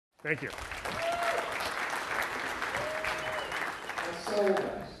Thank you. That's so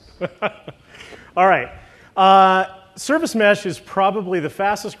nice. All right. Service Mesh is probably the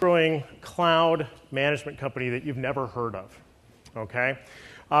fastest growing cloud management company that you've never heard of. Okay?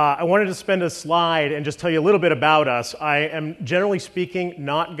 I wanted to spend a slide and just tell you a little bit about us. I am, generally speaking,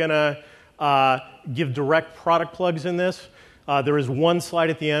 not going to give direct product plugs in this. There is one slide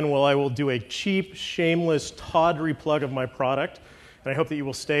at the end where I will do a cheap, shameless, tawdry plug of my product, and I hope that you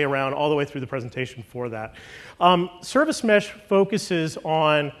will stay around all the way through the presentation for that. Service Mesh focuses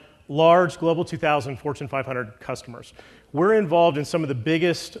on large Global 2000, Fortune 500 customers. We're involved in some of the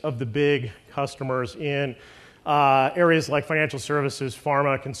biggest of the big customers in areas like financial services,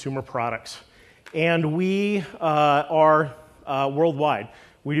 pharma, consumer products. And we are worldwide.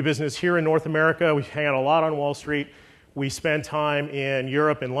 We do business here in North America. We hang out a lot on Wall Street. We spend time in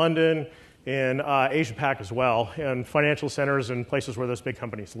Europe and London, in Asia Pac as well, and financial centers and places where those big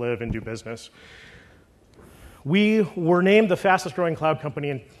companies live and do business. We were named the fastest growing cloud company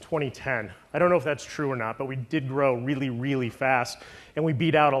in 2010. I don't know if that's true or not, but we did grow really, really fast, and we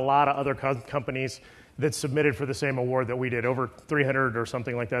beat out a lot of other companies that submitted for the same award that we did. Over 300 or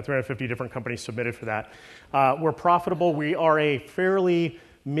something like that, 350 different companies submitted for that. We're profitable. We are a fairly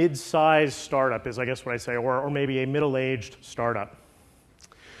mid-sized startup, is I guess what I say, or maybe a middle-aged startup.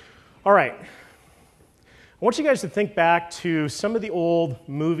 All right. I want you guys to think back to some of the old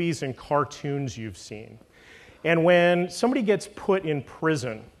movies and cartoons you've seen. And when somebody gets put in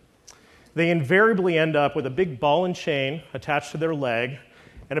prison, they invariably end up with a big ball and chain attached to their leg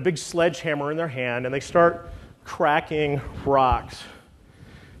and a big sledgehammer in their hand, and they start cracking rocks.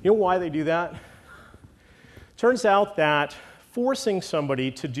 You know why they do that? Turns out that forcing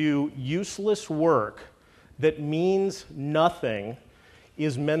somebody to do useless work that means nothing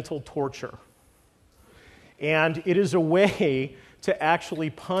is mental torture. And it is a way to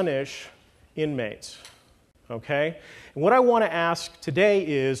actually punish inmates. Okay? And what I want to ask today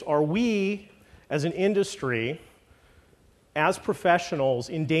is, are we, as an industry, as professionals,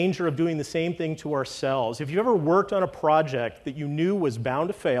 in danger of doing the same thing to ourselves? If you ever worked on a project that you knew was bound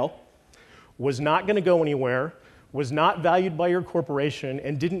to fail, was not going to go anywhere, was not valued by your corporation,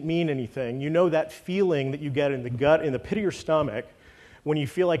 and didn't mean anything, you know that feeling that you get in the gut, in the pit of your stomach, when you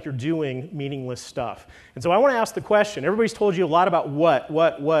feel like you're doing meaningless stuff. And so I want to ask the question. Everybody's told you a lot about what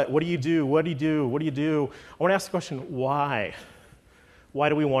do you do, what do you do, what do you do? I want to ask the question, why? Why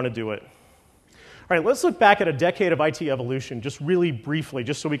do we want to do it? All right, let's look back at a decade of IT evolution, just really briefly,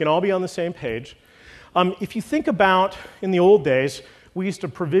 just so we can all be on the same page. If you think about, in the old days, we used to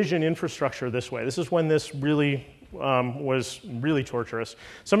provision infrastructure this way. This is when this really was really torturous.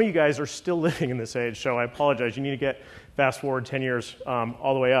 Some of you guys are still living in this age, so I apologize. You need to get fast forward 10 years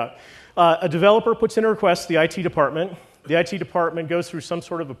all the way up. A developer puts in a request to the IT department. The IT department goes through some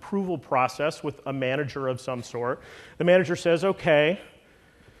sort of approval process with a manager of some sort. The manager says, okay.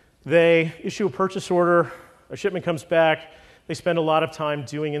 They issue a purchase order. A shipment comes back. They spend a lot of time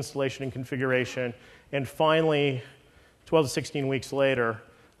doing installation and configuration. And finally, 12 to 16 weeks later,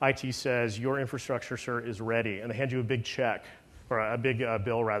 IT says, your infrastructure, sir, is ready. And they hand you a big check, or a big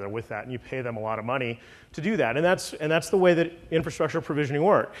bill, rather, with that. And you pay them a lot of money to do that. And that's the way that infrastructure provisioning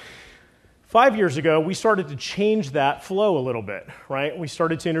worked. 5 years ago, we started to change that flow a little bit, right? We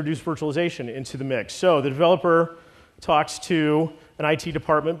started to introduce virtualization into the mix. So the developer talks to an IT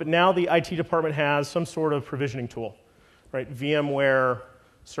department, but now the IT department has some sort of provisioning tool, right? VMware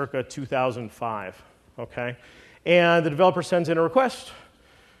circa 2005, okay? And the developer sends in a request,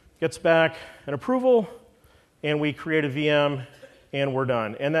 gets back an approval, and we create a VM, and we're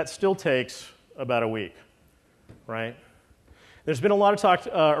done. And that still takes about a week, right? There's been a lot of talk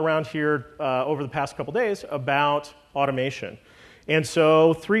around here over the past couple days about automation. And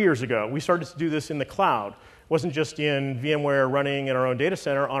so 3 years ago, we started to do this in the cloud. It wasn't just in VMware running in our own data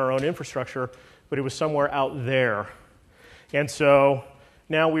center on our own infrastructure, but it was somewhere out there. And so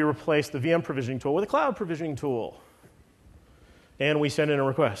now we replace the VM provisioning tool with a cloud provisioning tool. And we send in a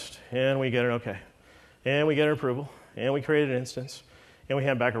request, and we get an OK. And we get an approval, and we create an instance, and we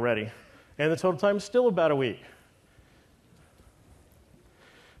hand back a ready. And the total time is still about a week.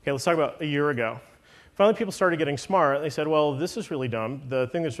 Okay, let's talk about a year ago. Finally, people started getting smart. They said, well, this is really dumb. The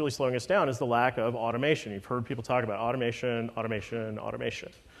thing that's really slowing us down is the lack of automation. You've heard people talk about automation, automation,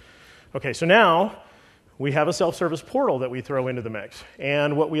 automation. Okay, so now we have a self-service portal that we throw into the mix.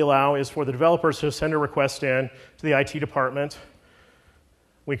 And what we allow is for the developers to send a request in to the IT department.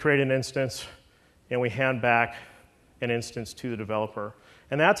 We create an instance, and we hand back an instance to the developer.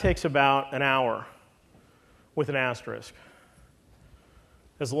 And that takes about an hour with an asterisk.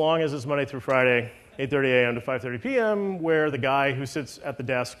 As long as it's Monday through Friday, 8:30 a.m. to 5:30 p.m., where the guy who sits at the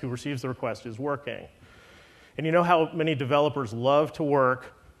desk who receives the request is working. And you know how many developers love to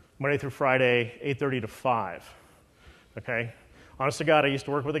work Monday through Friday, 8:30 to 5, okay? Honest to God, I used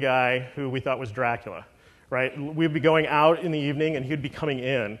to work with a guy who we thought was Dracula, right? We'd be going out in the evening, and he'd be coming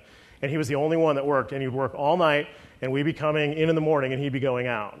in, and he was the only one that worked, and he'd work all night, and we'd be coming in the morning, and he'd be going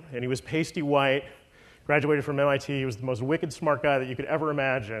out. And he was pasty white, graduated from MIT. He was the most wicked smart guy that you could ever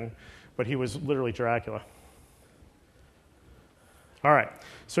imagine, but he was literally Dracula. All right,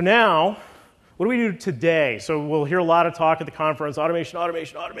 so now, what do we do today? So we'll hear a lot of talk at the conference, automation,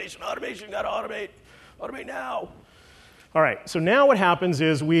 automation, automation, automation, got to automate now. All right, so now what happens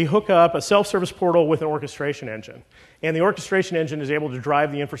is we hook up a self-service portal with an orchestration engine. And the orchestration engine is able to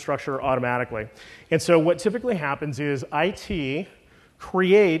drive the infrastructure automatically. And so what typically happens is IT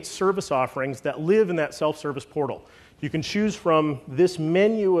creates service offerings that live in that self-service portal. You can choose from this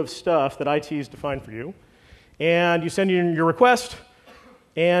menu of stuff that IT has defined for you, and you send in your request,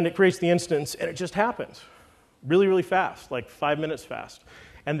 and it creates the instance, and it just happens really, really fast, like 5 minutes fast.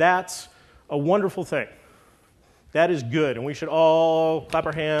 And that's a wonderful thing. That is good, and we should all clap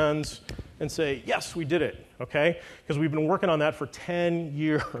our hands and say, yes, we did it, okay? Because we've been working on that for 10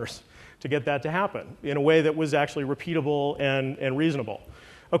 years to get that to happen in a way that was actually repeatable and reasonable.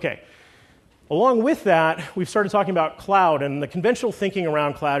 Okay, along with that, we've started talking about cloud, and the conventional thinking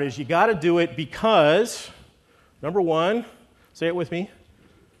around cloud is you got to do it because, number one, say it with me,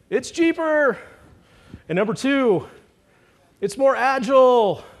 it's cheaper, and number two, it's more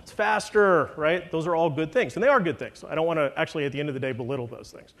agile. It's faster, right? Those are all good things, and they are good things. I don't want to actually, at the end of the day, belittle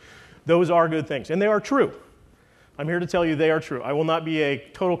those things. Those are good things, and they are true. I'm here to tell you they are true. I will not be a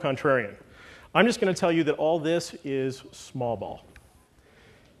total contrarian. I'm just going to tell you that all this is small ball.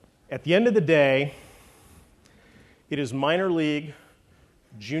 At the end of the day, it is minor league,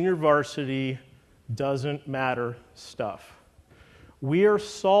 junior varsity, doesn't matter stuff. We are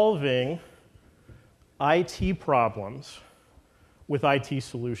solving IT problems with IT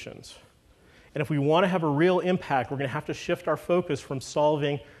solutions. And if we want to have a real impact, we're going to have to shift our focus from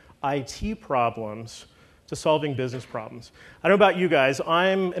solving IT problems to solving business problems. I don't know about you guys,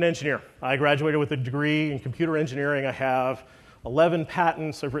 I'm an engineer. I graduated with a degree in computer engineering. I have 11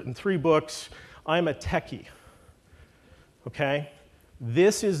 patents. I've written 3 books. I'm a techie, okay?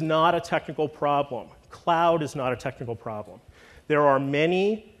 This is not a technical problem. Cloud is not a technical problem. There are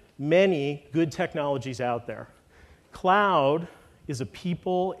many, many good technologies out there. Cloud is a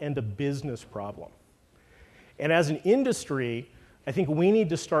people and a business problem. And as an industry, I think we need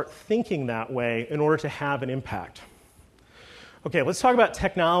to start thinking that way in order to have an impact. Okay, let's talk about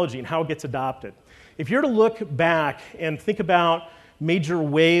technology and how it gets adopted. If you're to look back and think about major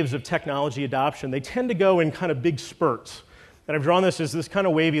waves of technology adoption, they tend to go in kind of big spurts. And I've drawn this as this kind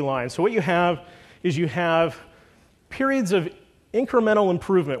of wavy line. So what you have is you have periods of incremental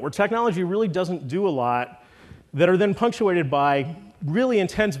improvement where technology really doesn't do a lot that are then punctuated by really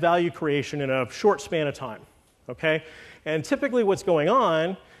intense value creation in a short span of time, okay? And typically what's going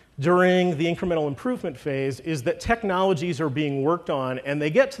on during the incremental improvement phase is that technologies are being worked on, and they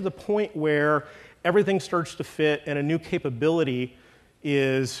get to the point where everything starts to fit and a new capability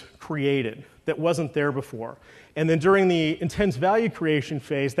is created that wasn't there before. And then during the intense value creation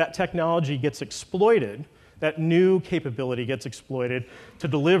phase, that technology gets exploited, that new capability gets exploited to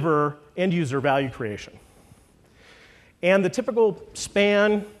deliver end-user value creation. And the typical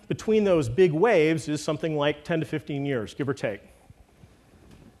span between those big waves is something like 10 to 15 years, give or take.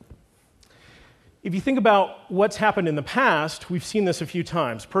 If you think about what's happened in the past, we've seen this a few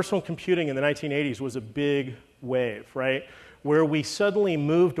times. Personal computing in the 1980s was a big wave, right? Where we suddenly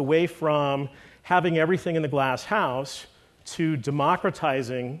moved away from having everything in the glass house to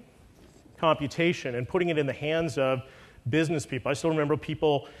democratizing computation and putting it in the hands of business people. I still remember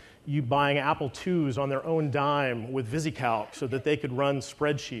people buying Apple IIs on their own dime with VisiCalc so that they could run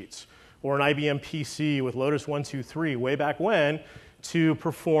spreadsheets, or an IBM PC with Lotus 123 way back when to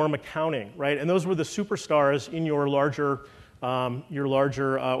perform accounting, right? And those were the superstars in your larger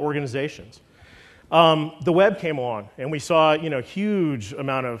organizations. The web came along, and we saw huge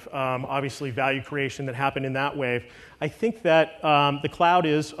amount of obviously value creation that happened in that wave. I think that the cloud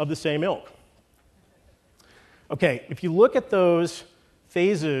is of the same ilk. Okay, if you look at those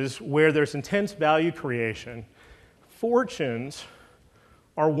phases where there's intense value creation, fortunes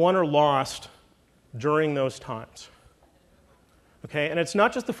are won or lost during those times. Okay, and it's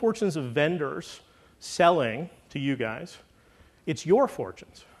not just the fortunes of vendors selling to you guys, it's your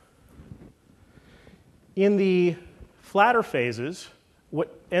fortunes. In the flatter phases,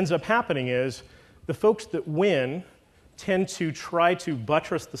 what ends up happening is the folks that win tend to try to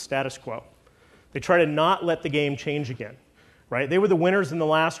buttress the status quo. They try to not let the game change again, right? They were the winners in the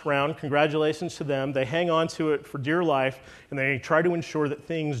last round. Congratulations to them. They hang on to it for dear life, and they try to ensure that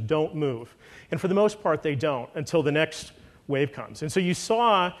things don't move. And for the most part, they don't until the next wave comes. And so you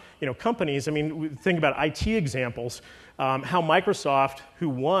saw, companies, think about IT examples, how Microsoft, who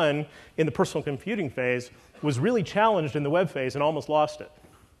won in the personal computing phase, was really challenged in the web phase and almost lost it.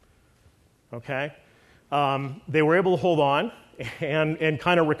 Okay? They were able to hold on and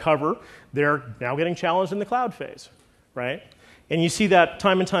kind of recover. They're now getting challenged in the cloud phase, right? And you see that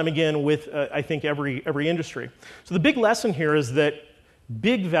time and time again with, I think, every industry. So the big lesson here is that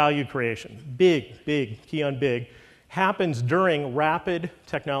big value creation, big, key on big, happens during rapid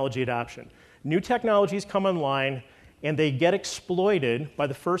technology adoption. New technologies come online, and they get exploited by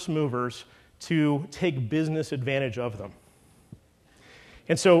the first movers to take business advantage of them.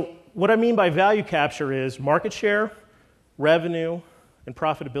 And so what I mean by value capture is market share, revenue, and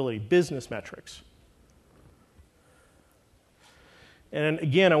profitability, business metrics. And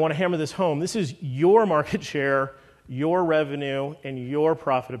again, I want to hammer this home. This is your market share, your revenue, and your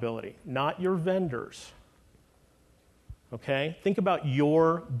profitability, not your vendors. Okay? Think about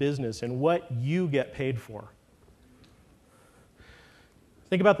your business and what you get paid for.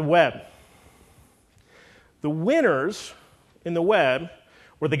 Think about the web. The winners in the web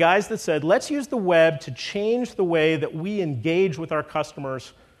were the guys that said, let's use the web to change the way that we engage with our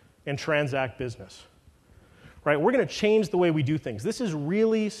customers and transact business. Right? We're going to change the way we do things. This is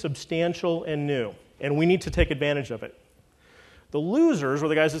really substantial and new, and we need to take advantage of it. The losers were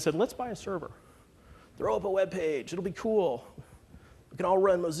the guys that said, let's buy a server. Throw up a web page. It'll be cool. We can all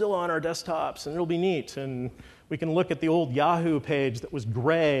run Mozilla on our desktops, and it'll be neat. And we can look at the old Yahoo page that was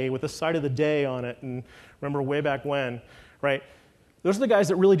gray with the sight of the day on it, and remember way back when, right? Those are the guys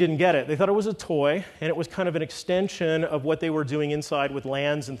that really didn't get it. They thought it was a toy, and it was kind of an extension of what they were doing inside with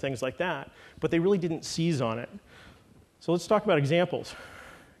LANs and things like that, but they really didn't seize on it. So let's talk about examples.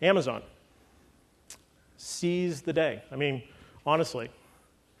 Amazon. Seize the day. Honestly,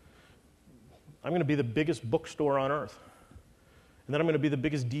 I'm going to be the biggest bookstore on earth. And then I'm going to be the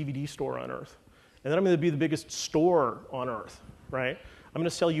biggest DVD store on earth. And then I'm going to be the biggest store on earth, right? I'm going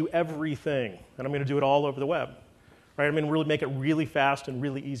to sell you everything, and I'm going to do it all over the web. Right? I'm going to really make it really fast and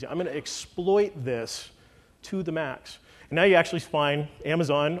really easy. I'm going to exploit this to the max. And now you actually find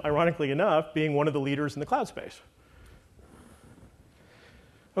Amazon, ironically enough, being one of the leaders in the cloud space.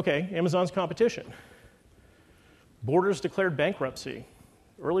 Okay, Amazon's competition. Borders declared bankruptcy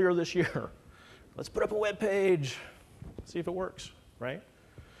earlier this year. Let's put up a web page, see if it works, right?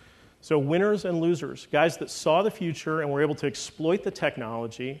 So winners and losers, guys that saw the future and were able to exploit the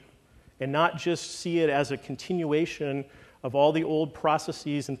technology and not just see it as a continuation of all the old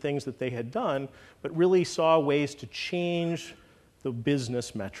processes and things that they had done, but really saw ways to change the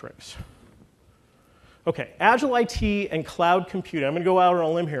business metrics. Okay, Agile IT and cloud computing. I'm going to go out on a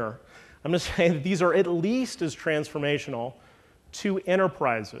limb here. I'm going to say that these are at least as transformational to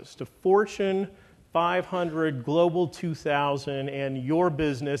enterprises, to Fortune 500, Global 2000, and your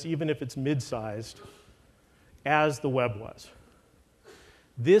business, even if it's mid-sized, as the web was.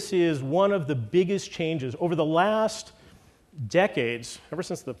 This is one of the biggest changes. Over the last decades, ever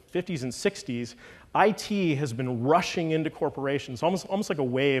since the 50s and 60s, IT has been rushing into corporations, almost like a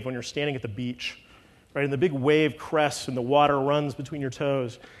wave when you're standing at the beach, right? And the big wave crests and the water runs between your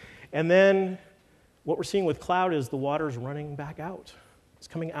toes. And then what we're seeing with cloud is the water's running back out. It's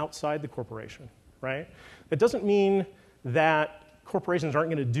coming outside the corporation, right? It doesn't mean that corporations aren't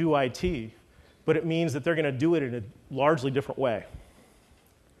going to do IT, but it means that they're going to do it in a largely different way.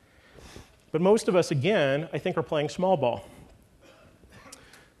 But most of us, again, I think are playing small ball.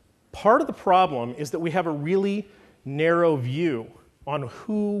 Part of the problem is that we have a really narrow view on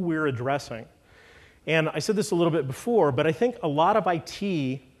who we're addressing. And I said this a little bit before, but I think a lot of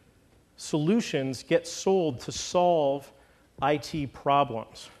IT solutions get sold to solve IT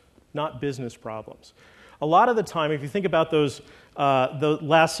problems, not business problems. A lot of the time, if you think about those, the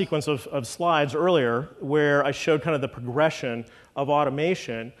last sequence of slides earlier, where I showed kind of the progression of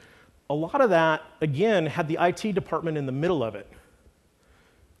automation, a lot of that, again, had the IT department in the middle of it.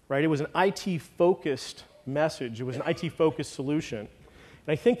 Right? It was an IT-focused message. It was an IT-focused solution. And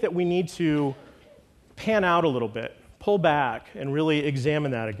I think that we need to pan out a little bit, pull back, and really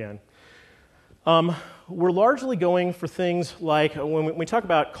examine that again. We're largely going for things like, when we talk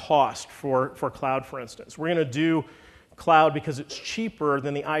about cost for cloud, for instance, we're going to do cloud because it's cheaper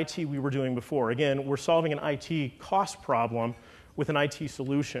than the IT we were doing before. Again, we're solving an IT cost problem with an IT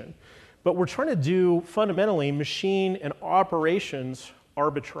solution. But we're trying to do, fundamentally, machine and operations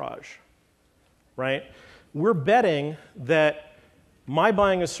arbitrage, right? We're betting that my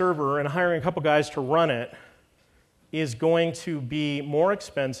buying a server and hiring a couple guys to run it is going to be more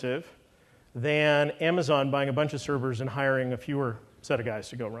expensive than Amazon buying a bunch of servers and hiring a fewer set of guys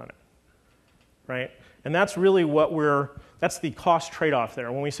to go run it, right? And that's really that's the cost trade-off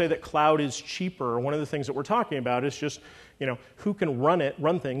there. When we say that cloud is cheaper, one of the things that we're talking about is just, who can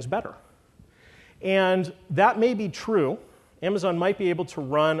run things better. And that may be true. Amazon might be able to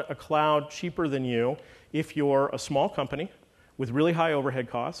run a cloud cheaper than you if you're a small company with really high overhead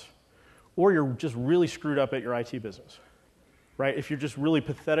costs, or you're just really screwed up at your IT business, right? If you're just really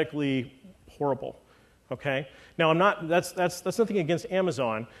pathetically horrible, okay? Now, that's nothing against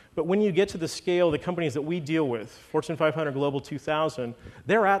Amazon, but when you get to the scale, the companies that we deal with, Fortune 500, Global 2000,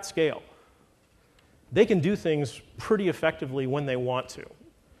 they're at scale. They can do things pretty effectively when they want to,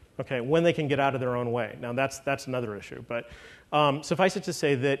 okay, when they can get out of their own way. Now, that's another issue, but suffice it to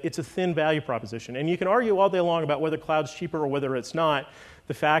say that it's a thin value proposition. And you can argue all day long about whether cloud's cheaper or whether it's not.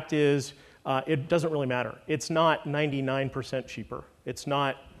 The fact is, it doesn't really matter. It's not 99% cheaper. It's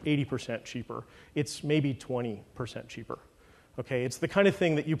not 80% cheaper. It's maybe 20% cheaper. Okay, it's the kind of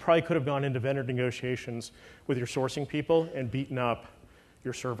thing that you probably could have gone into vendor negotiations with your sourcing people and beaten up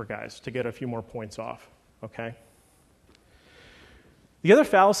your server guys to get a few more points off. Okay. The other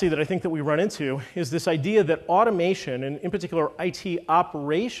fallacy that I think that we run into is this idea that automation, and in particular IT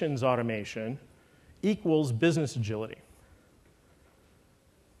operations automation, equals business agility.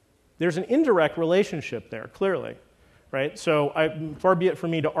 There's an indirect relationship there, clearly, right? So far be it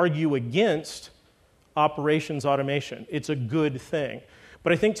from me to argue against operations automation. It's a good thing.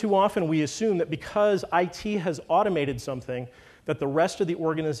 But I think too often we assume that because IT has automated something, that the rest of the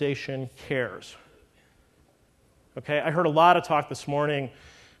organization cares. Okay, I heard a lot of talk this morning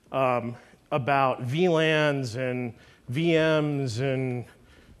about VLANs and VMs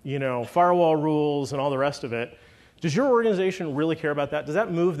and firewall rules and all the rest of it. Does your organization really care about that? Does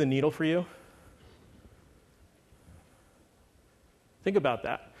that move the needle for you? Think about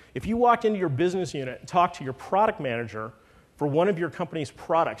that. If you walked into your business unit and talked to your product manager for one of your company's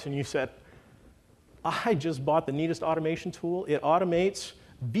products and you said, I just bought the neatest automation tool, it automates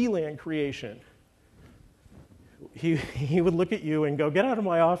VLAN creation. He would look at you and go, get out of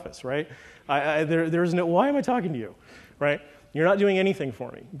my office, right? There's no, why am I talking to you, right? You're not doing anything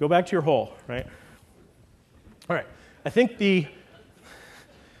for me. Go back to your hole, right? All right, I think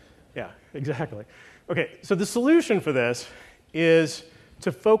yeah, exactly. Okay, so the solution for this is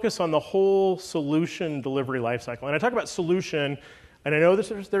to focus on the whole solution delivery lifecycle. And I talk about solution, and I know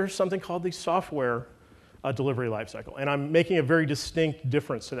that there's something called the software delivery lifecycle, and I'm making a very distinct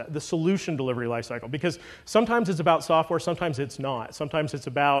difference to that, the solution delivery lifecycle, because sometimes it's about software, sometimes it's not. Sometimes it's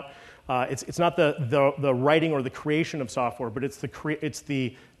about, it's not the writing or the creation of software, but it's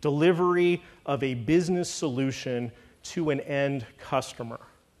the delivery of a business solution to an end customer,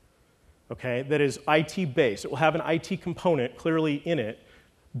 okay, that is IT-based. It will have an IT component clearly in it,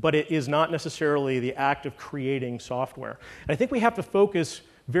 but it is not necessarily the act of creating software. And I think we have to focus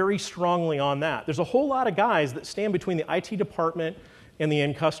very strongly on that. There's a whole lot of guys that stand between the IT department and the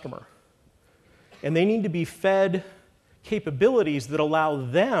end customer. And they need to be fed capabilities that allow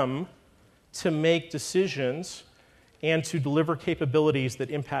them to make decisions and to deliver capabilities that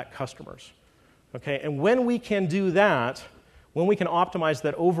impact customers. Okay? And when we can do that, when we can optimize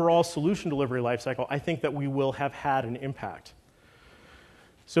that overall solution delivery lifecycle, I think that we will have had an impact.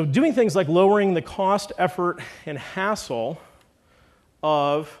 So doing things like lowering the cost, effort, and hassle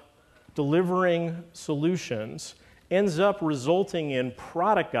of delivering solutions ends up resulting in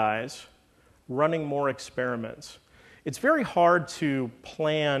product guys running more experiments. It's very hard to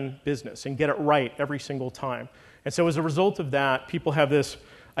plan business and get it right every single time. And so as a result of that, people have this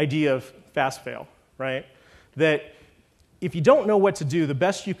idea of fast fail, right? That if you don't know what to do, the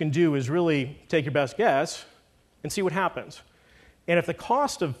best you can do is really take your best guess and see what happens. And if the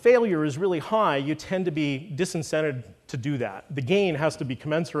cost of failure is really high, you tend to be disincented to do that. The gain has to be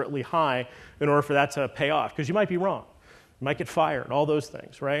commensurately high in order for that to pay off, because you might be wrong. You might get fired, all those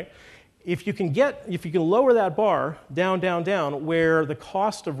things, right? If you can lower that bar down, down, down, where the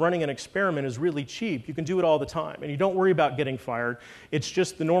cost of running an experiment is really cheap, you can do it all the time. And you don't worry about getting fired. It's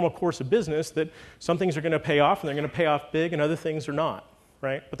just the normal course of business that some things are going to pay off, and they're going to pay off big, and other things are not,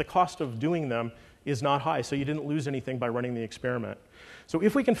 right? But the cost of doing them is not high, so you didn't lose anything by running the experiment. So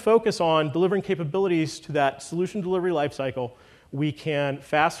if we can focus on delivering capabilities to that solution delivery lifecycle, we can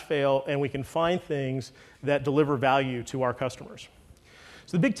fast fail and we can find things that deliver value to our customers.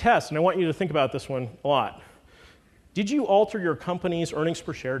 So the big test, and I want you to think about this one a lot. Did you alter your company's earnings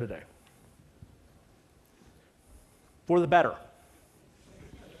per share today? For the better.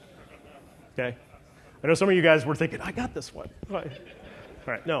 Okay? I know some of you guys were thinking, I got this one. All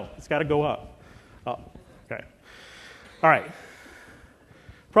right, no, it's got to go up. Oh, okay. All right.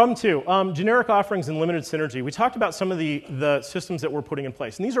 Problem 2, generic offerings and limited synergy. We talked about some of the systems that we're putting in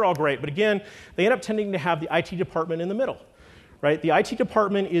place, and these are all great, but again, they end up tending to have the IT department in the middle, right? The IT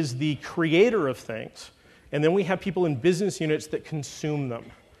department is the creator of things, and then we have people in business units that consume them,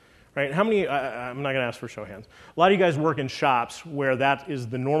 right? How many, I'm not going to ask for show of hands. A lot of you guys work in shops where that is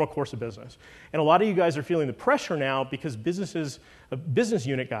the normal course of business, and a lot of you guys are feeling the pressure now because business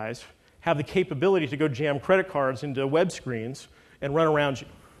unit guys have the capability to go jam credit cards into web screens and run around you.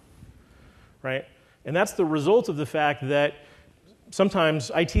 Right? And that's the result of the fact that sometimes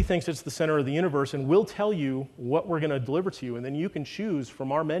IT thinks it's the center of the universe and will tell you what we're going to deliver to you, and then you can choose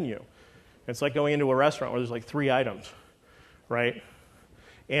from our menu. It's like going into a restaurant where there's like 3 items, right?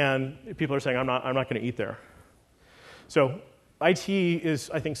 And people are saying, I'm not going to eat there. So IT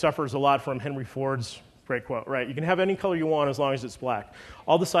I think, suffers a lot from Henry Ford's great quote, right? You can have any color you want as long as it's black.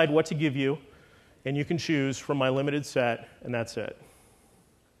 I'll decide what to give you, and you can choose from my limited set, and that's it.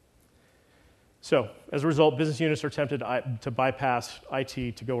 So, as a result, business units are tempted to bypass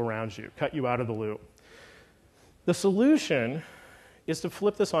IT to go around you, cut you out of the loop. The solution is to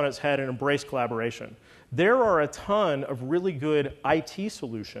flip this on its head and embrace collaboration. There are a ton of really good IT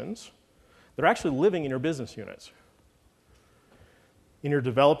solutions that are actually living in your business units. In your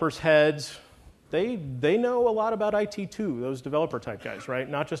developers' heads, they know a lot about IT too, those developer type guys, right?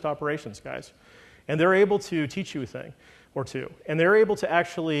 Not just operations guys. And they're able to teach you a thing or two. And they're able to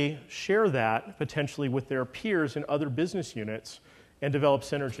actually share that potentially with their peers in other business units and develop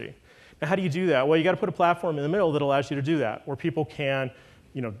synergy. Now, how do you do that? Well, you got to put a platform in the middle that allows you to do that, where people can,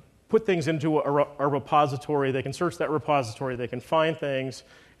 put things into a repository. They can search that repository. They can find things,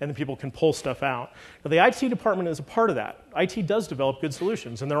 and then people can pull stuff out. Now, the IT department is a part of that. IT does develop good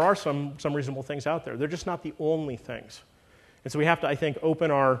solutions, and there are some reasonable things out there. They're just not the only things. And so we have to, I think,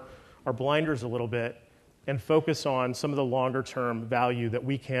 open our blinders a little bit and focus on some of the longer-term value that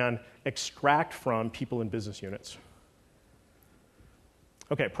we can extract from people in business units.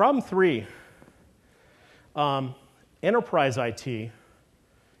 Okay, problem 3. Enterprise IT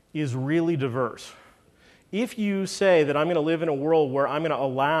is really diverse. If you say that I'm going to live in a world where I'm going to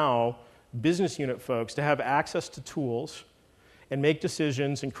allow business unit folks to have access to tools and make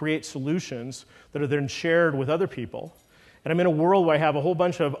decisions and create solutions that are then shared with other people, and I'm in a world where I have a whole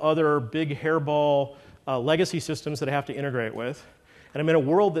bunch of other big hairball legacy systems that I have to integrate with, and I'm in a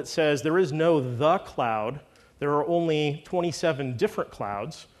world that says there is no the cloud, there are only 27 different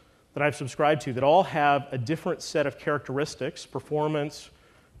clouds that I've subscribed to that all have a different set of characteristics, performance,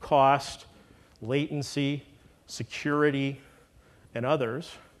 cost, latency, security, and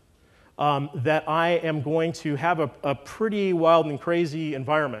others, that I am going to have a pretty wild and crazy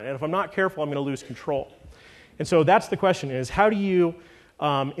environment. And if I'm not careful, I'm going to lose control. And so that's the question is, how do you,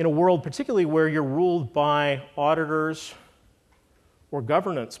 in a world particularly where you're ruled by auditors or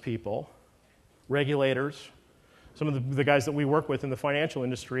governance people, regulators, some of the guys that we work with in the financial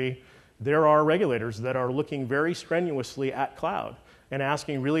industry, there are regulators that are looking very strenuously at cloud and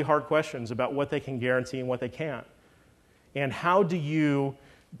asking really hard questions about what they can guarantee and what they can't. And how do you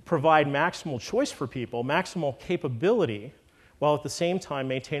provide maximal choice for people, maximal capability, while at the same time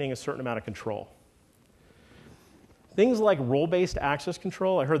maintaining a certain amount of control? Things like role-based access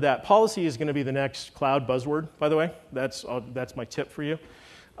control, I heard that. Policy is going to be the next cloud buzzword, by the way. That's my tip for you.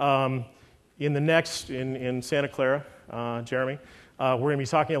 In Santa Clara, Jeremy, we're going to be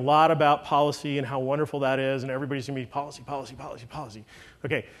talking a lot about policy and how wonderful that is, and everybody's going to be policy, policy, policy, policy.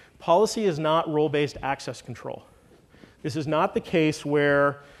 Okay, policy is not role-based access control. This is not the case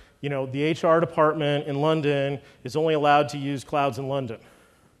where, the HR department in London is only allowed to use clouds in London.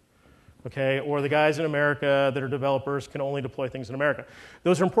 Okay, or the guys in America that are developers can only deploy things in America.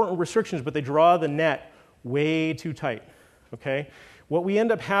 Those are important restrictions, but they draw the net way too tight. Okay, what we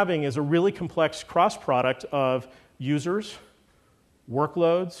end up having is a really complex cross-product of users,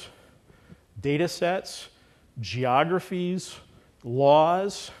 workloads, data sets, geographies,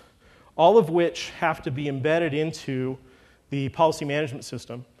 laws, all of which have to be embedded into the policy management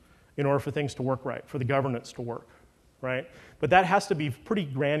system in order for things to work right, for the governance to work, right? But that has to be pretty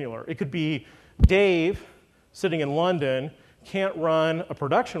granular. It could be Dave sitting in London can't run a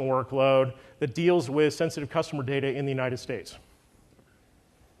production workload that deals with sensitive customer data in the United States.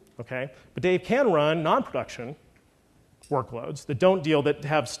 Okay? But Dave can run non-production workloads that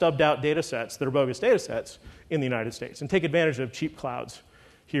have stubbed out data sets that are bogus data sets in the United States and take advantage of cheap clouds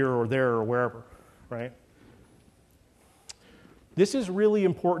here or there or wherever, right? This is really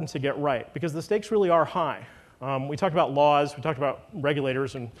important to get right because the stakes really are high. We talked about laws, we talked about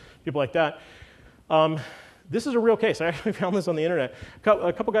regulators and people like that. This is a real case. I actually found this on the internet.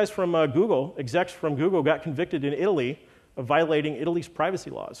 A couple guys from Google, execs from Google, got convicted in Italy of violating Italy's privacy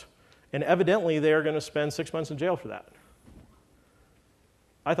laws. And evidently, they are going to spend 6 months in jail for that.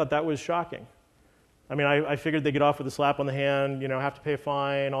 I thought that was shocking. I mean, I figured they'd get off with a slap on the hand, have to pay a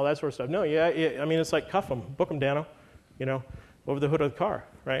fine, all that sort of stuff. No, I mean, it's like cuff them, book them, Dano, over the hood of the car,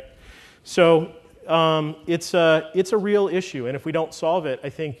 right? So it's a real issue, and if we don't solve it, I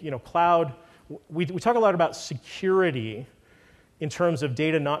think, cloud, we talk a lot about security in terms of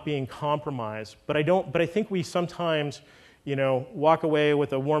data not being compromised, but I think we sometimes, walk away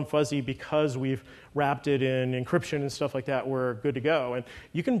with a warm fuzzy because we've wrapped it in encryption and stuff like that, we're good to go. And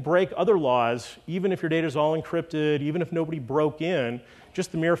you can break other laws, even if your data is all encrypted, even if nobody broke in,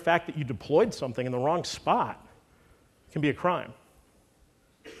 just the mere fact that you deployed something in the wrong spot can be a crime.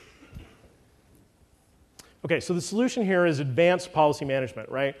 Okay, so the solution here is advanced policy management,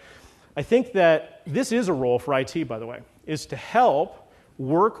 right? I think that this is a role for IT, by the way, is to help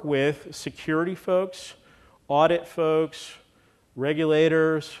work with security folks, audit folks,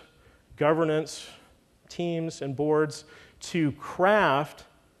 regulators, governance teams and boards to craft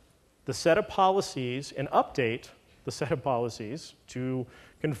the set of policies and update the set of policies to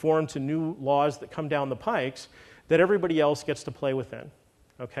conform to new laws that come down the pikes that everybody else gets to play within,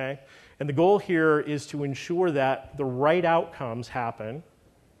 okay? And the goal here is to ensure that the right outcomes happen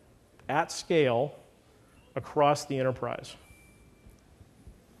at scale across the enterprise.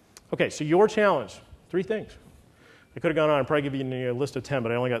 Okay, so your challenge, 3 things. I could have gone on and probably given you a list of 10,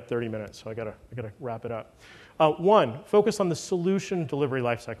 but I only got 30 minutes, so I gotta wrap it up. 1, focus on the solution delivery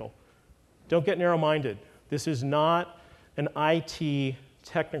lifecycle. Don't get narrow-minded. This is not an IT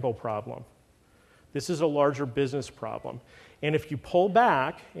technical problem. This is a larger business problem. And if you pull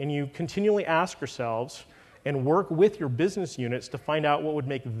back and you continually ask yourselves and work with your business units to find out what would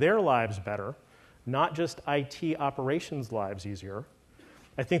make their lives better, not just IT operations lives easier,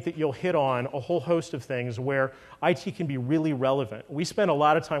 I think that you'll hit on a whole host of things where IT can be really relevant. We spend a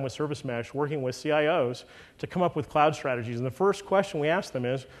lot of time with Service Mesh working with CIOs to come up with cloud strategies. And the first question we ask them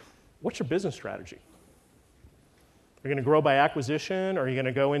is, what's your business strategy? Are you going to grow by acquisition? Are you going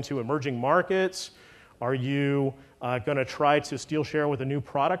to go into emerging markets? Are you going to try to steal share with a new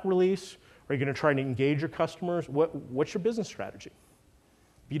product release? Are you going to try to engage your customers? What's your business strategy?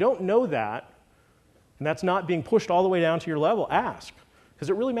 If you don't know that, and that's not being pushed all the way down to your level, ask, because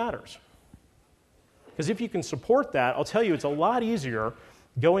it really matters. Because if you can support that, I'll tell you, it's a lot easier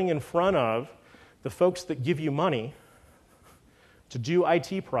going in front of the folks that give you money to do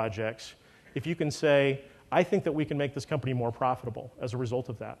IT projects if you can say, I think that we can make this company more profitable as a result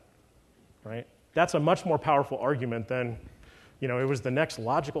of that, right? That's a much more powerful argument than, it was the next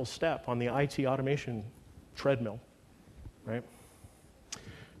logical step on the IT automation treadmill, right?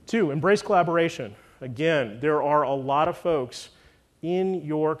 2, embrace collaboration. Again, there are a lot of folks in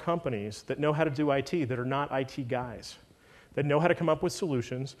your companies that know how to do IT that are not IT guys, that know how to come up with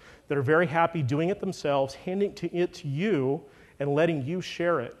solutions, that are very happy doing it themselves, handing it to you, and letting you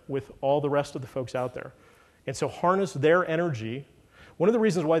share it with all the rest of the folks out there. And so harness their energy. One of the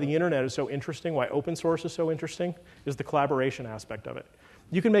reasons why the internet is so interesting, why open source is so interesting, is the collaboration aspect of it.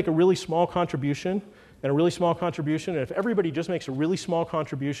 You can make a really small contribution, and if everybody just makes a really small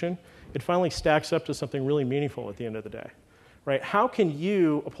contribution, it finally stacks up to something really meaningful at the end of the day. Right? How can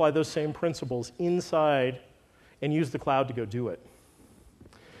you apply those same principles inside and use the cloud to go do it?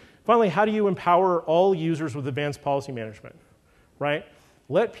 Finally, how do you empower all users with advanced policy management? Right?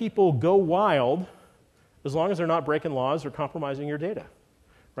 Let people go wild as long as they're not breaking laws or compromising your data.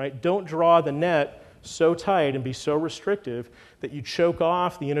 Right? Don't draw the net so tight and be so restrictive that you choke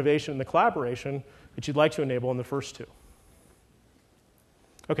off the innovation and the collaboration that you'd like to enable in the first 2.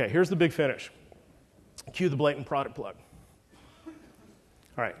 Okay, here's the big finish. Cue the blatant product plug.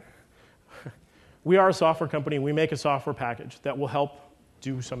 All right. We are a software company. We make a software package that will help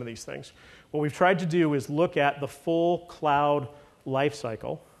do some of these things. What we've tried to do is look at the full cloud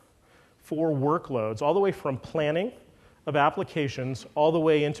lifecycle for workloads, all the way from planning of applications all the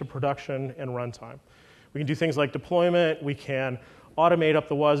way into production and runtime. We can do things like deployment. We can automate up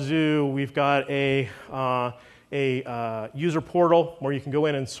the wazoo. We've got a user portal where you can go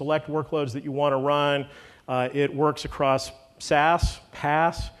in and select workloads that you want to run. It works across SaaS,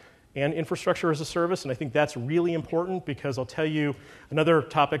 PaaS, and infrastructure as a service, and I think that's really important because I'll tell you another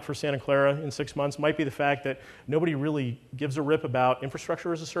topic for Santa Clara in 6 months might be the fact that nobody really gives a rip about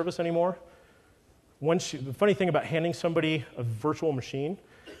infrastructure as a service anymore. The funny thing about handing somebody a virtual machine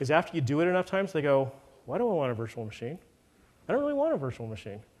is after you do it enough times, they go, why do I want a virtual machine? I don't really want a virtual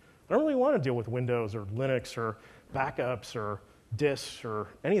machine. I don't really want to deal with Windows or Linux or backups or disks or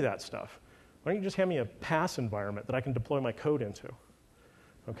any of that stuff. Why don't you just hand me a PaaS environment that I can deploy my code into?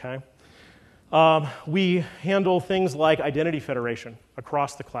 Okay? We handle things like identity federation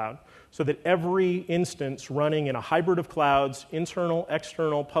across the cloud so that every instance running in a hybrid of clouds, internal,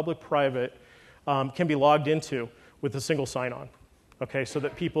 external, public, private, can be logged into with a single sign-on. Okay, so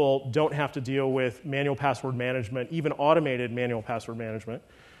that people don't have to deal with manual password management, even automated manual password management,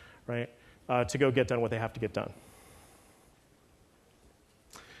 right, to go get done what they have to get done.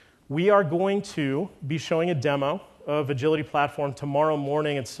 We are going to be showing a demo of Agility Platform tomorrow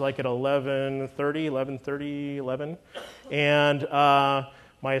morning. It's like at 11. And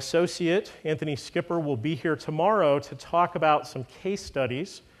my associate, Anthony Skipper, will be here tomorrow to talk about some case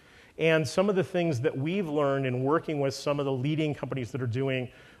studies and some of the things that we've learned in working with some of the leading companies that are doing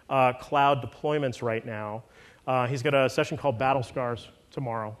cloud deployments right now. He's got a session called Battle Scars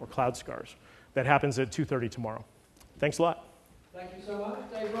tomorrow, or Cloud Scars, that happens at 2:30 tomorrow. Thanks a lot. Thank you so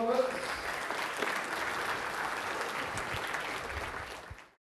much, Dave Roberts.